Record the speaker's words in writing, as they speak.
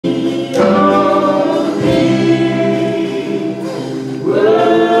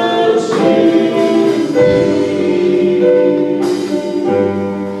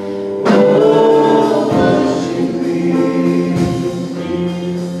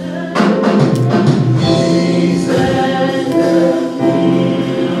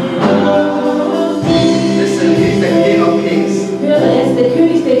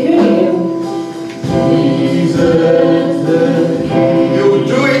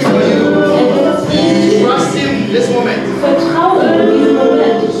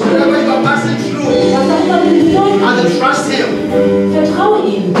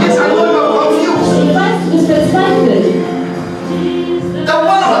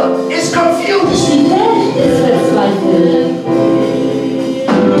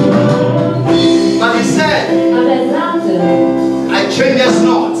changes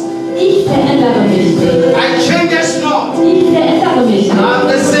not. Ich verändere mich nicht. I changes not. Ich verändere mich nicht. I'm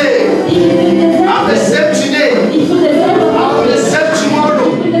the same. Ich bin derselbe. I'm the same today. Ich bin derselbe. I'm the same tomorrow.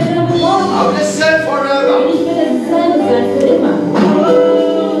 Ich bin derselbe morgen. I'm the same forever. Ich will derselbe sein für immer.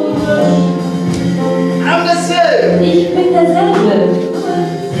 I'm the same. Ich bin derselbe.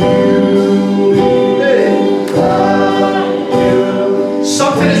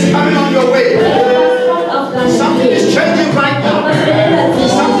 Something is coming on your way. Something is changing right now.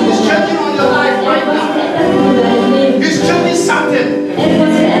 Something is changing on your life right now. He's changing something.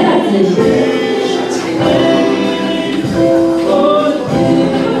 Etwas verändert sich.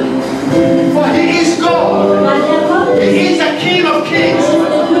 For he is God. He is the King of Kings.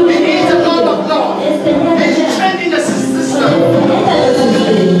 He is the Lord of Lords. He's changing the system.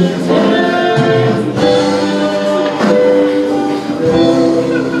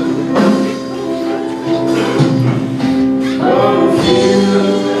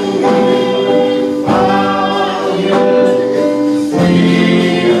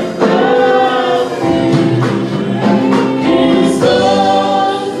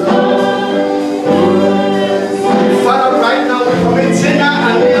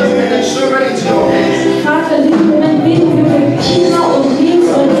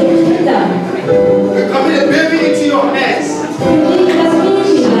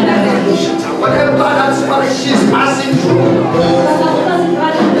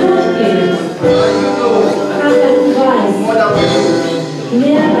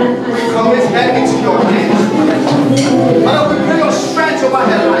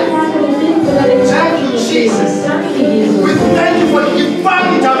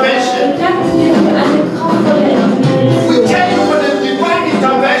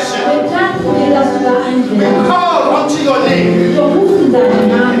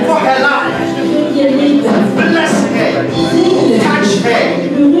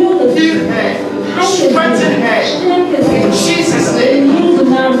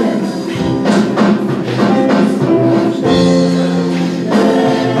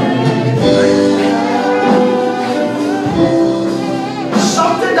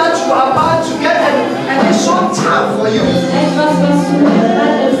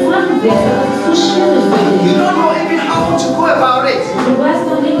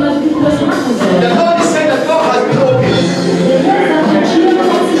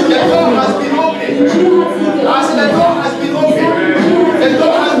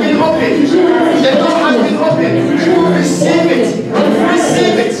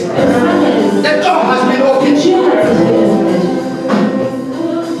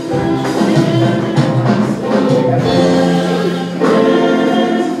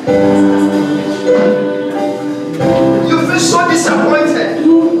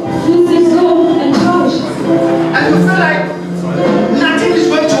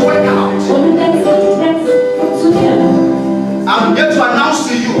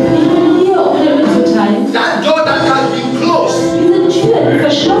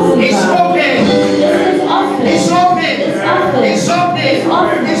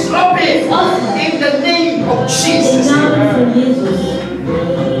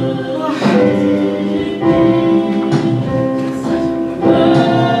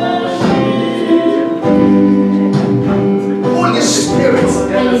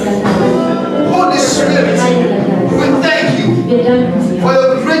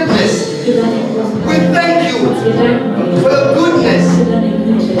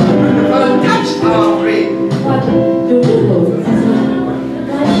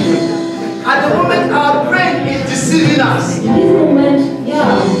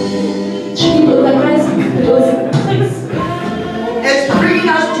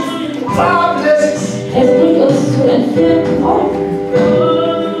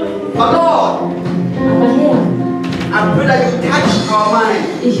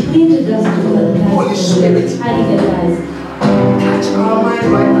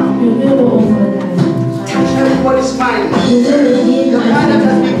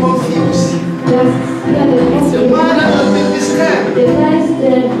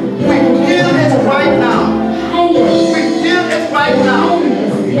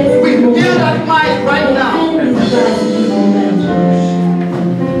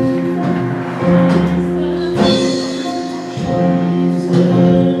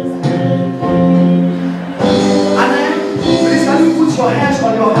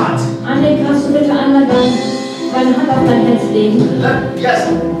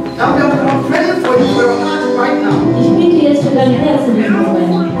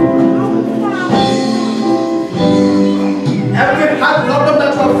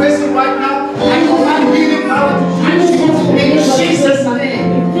 Facing right now, I command healing power to touch you in Jesus' name.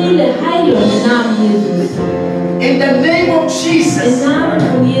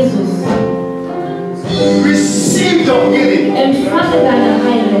 alle deine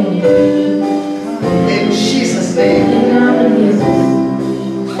Heilung. In Jesus' name. Im Namen Jesus.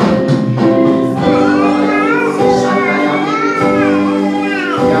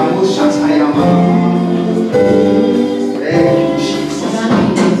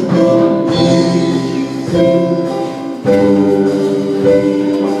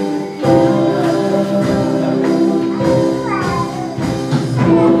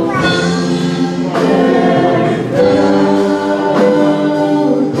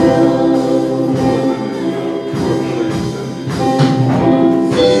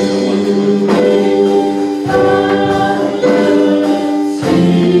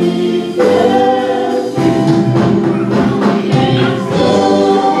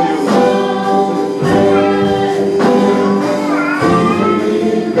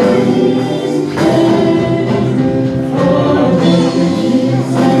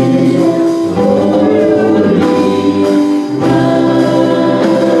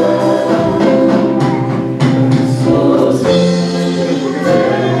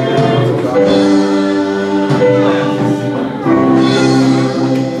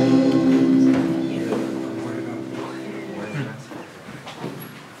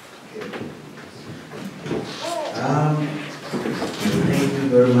 Thank you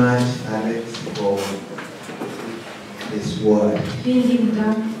very much, Alex, for this word. Vielen lieben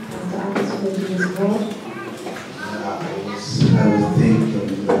Dank, Pastor Alex, für dieses Wort. I was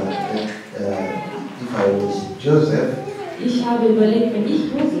thinking that if I was Joseph, Ich habe überlegt, wenn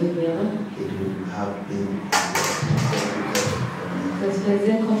ich Josef wäre, it would have been das wäre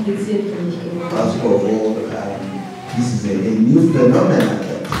sehr kompliziert für mich gewesen. first of all, this is a new phenomenon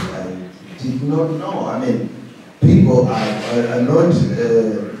that I did not know. I mean, people are not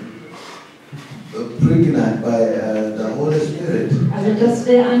pregnant by the Holy Spirit. Also das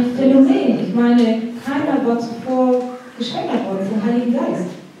wäre ein Phänomen. Ich meine, keiner war zuvor geschwängert worden vom Heiligen Geist.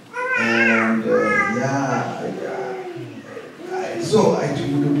 And so it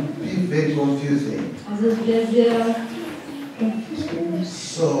would be very confusing. Also es wäre sehr confusing.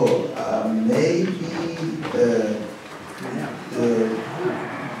 So maybe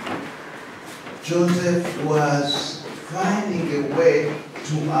Joseph was finding a way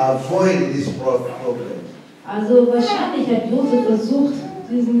to avoid this problem. Also wahrscheinlich hat Josef versucht,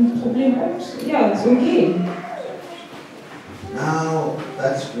 diesen Problem zu umgehen. Now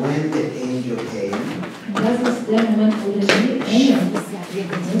that's when the angel came. Das ist der Moment, wo der Engel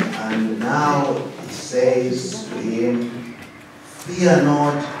And now it says to him, fear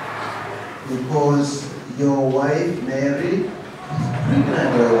not, because your wife Mary is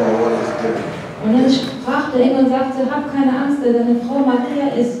pregnant by the Holy Spirit. Und dann sprach der Engel und sagte, hab keine Angst, denn deine Frau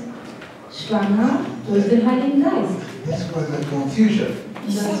Maria ist schwanger durch den Heiligen Geist. This was a confusion.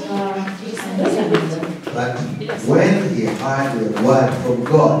 Und das war ein Irrtum. But when he heard the word from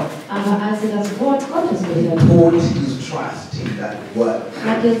God, Aber als er das Wort Gottes he gehört put his trust in that word.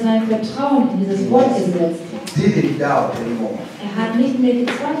 hat er sein Vertrauen in dieses Wort gesetzt. Didn't doubt anymore. Er hat nicht mehr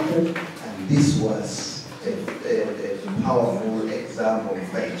gezweifelt. And this was a powerful example of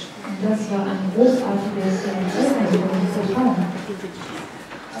faith. Und das war ein großartiges Zeugnis von Vertrauen.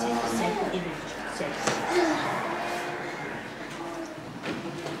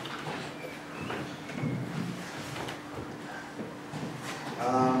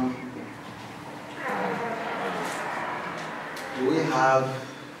 Do we have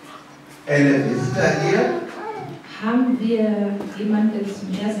any visitor here? Haben wir jemanden zum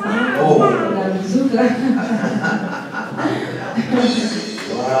ersten Mal oder Besucher?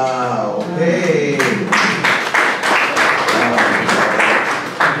 Wow, hey.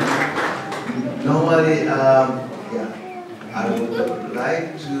 Normally, I would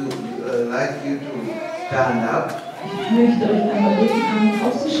like you to stand up. Ich möchte euch einmal bitten,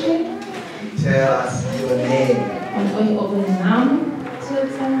 aufzustehen Tell us your name. und euch euren Namen zu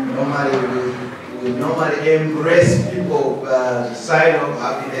erzählen. We normally embrace people sign of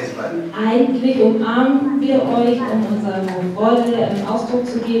happiness, but Eigentlich umarmen wir euch, um unsere Freude Ausdruck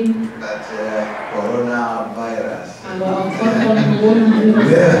zu geben, that coronavirus. aber aufgrund von Coronavirus.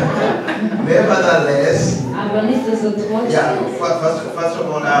 Nevertheless, Aber nichtsdestotrotz, first of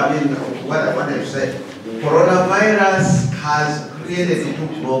all, I mean, what I wanted to say, coronavirus has created two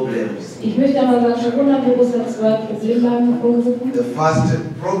problems. ich möchte aber sagen, Coronavirus hat zwei Problemlagen hervorgerufen. The first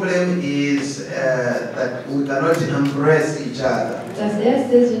problem is that we cannot embrace each other. Das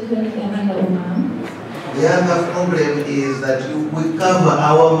erste ist, wir können nicht einander umarmen. The other problem is that we cover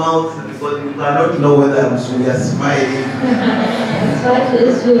our mouth because we cannot know whether we are smiling. Das zweite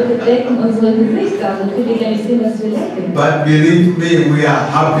ist, wir bedecken unsere Gesichter, also können wir gar nicht sehen, dass wir lächeln. But believe me, we are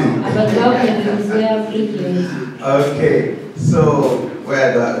happy. Aber glaubt mir, wir sind sehr glücklich. Okay, so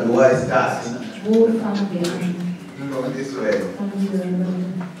where do I start? Wo fangen wir an? From this way. Von dieser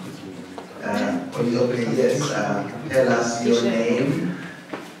Okay, yes. Tell us your name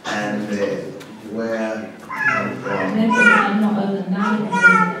and where you're from. Nennt uns einmal euren Namen und den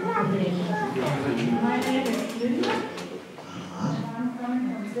Problem. My name is Linda. I'm coming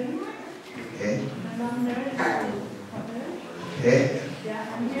from Denmark. Okay. And I'm married to Okay.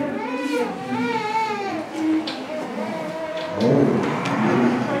 Yeah, I'm here in India. Oh.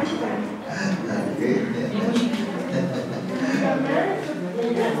 We are married to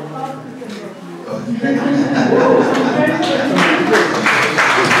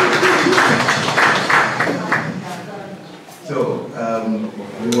So,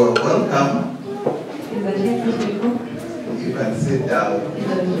 you are welcome. Ihr seid herzlich willkommen. You can sit down. Ihr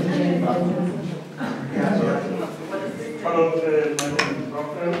sollt euch gerne aufsetzen. Hello, my name is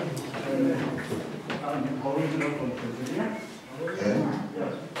Doctor. I'm original from Tanzania. Okay.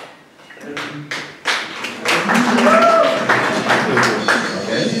 Yes.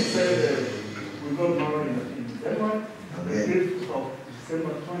 Okay. We got married in Denmark, the Okay. 5th of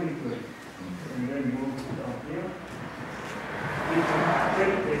December 2020. And then moved out here. It's 10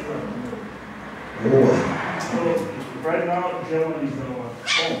 days ago. Oh. So right now, Germany is our home.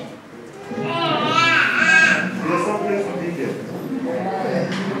 There's some place to be there.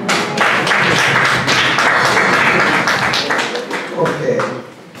 Okay.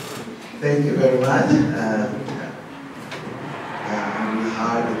 Thank you very much. We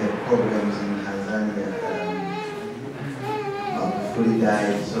heard the problems in Tanzania fully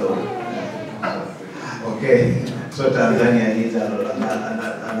died, so okay. So Tanzania needs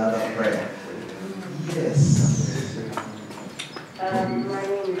another prayer. Yes. My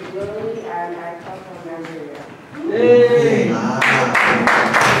name is Lily and I come from Nigeria. Hey.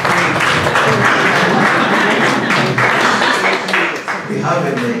 We have a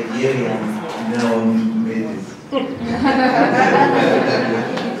Nigerian now meeting.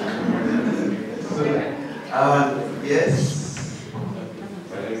 Yes.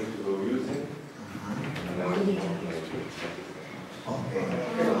 Okay.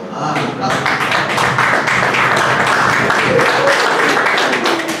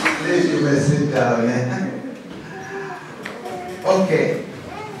 Please, you may sit down. Okay.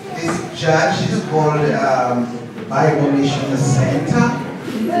 This church is called Bible Mission Center.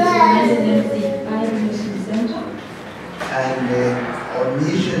 And our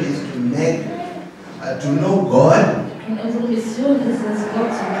mission is to make, to know God. Und unsere Mission ist es,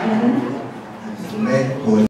 Gott zu kennen.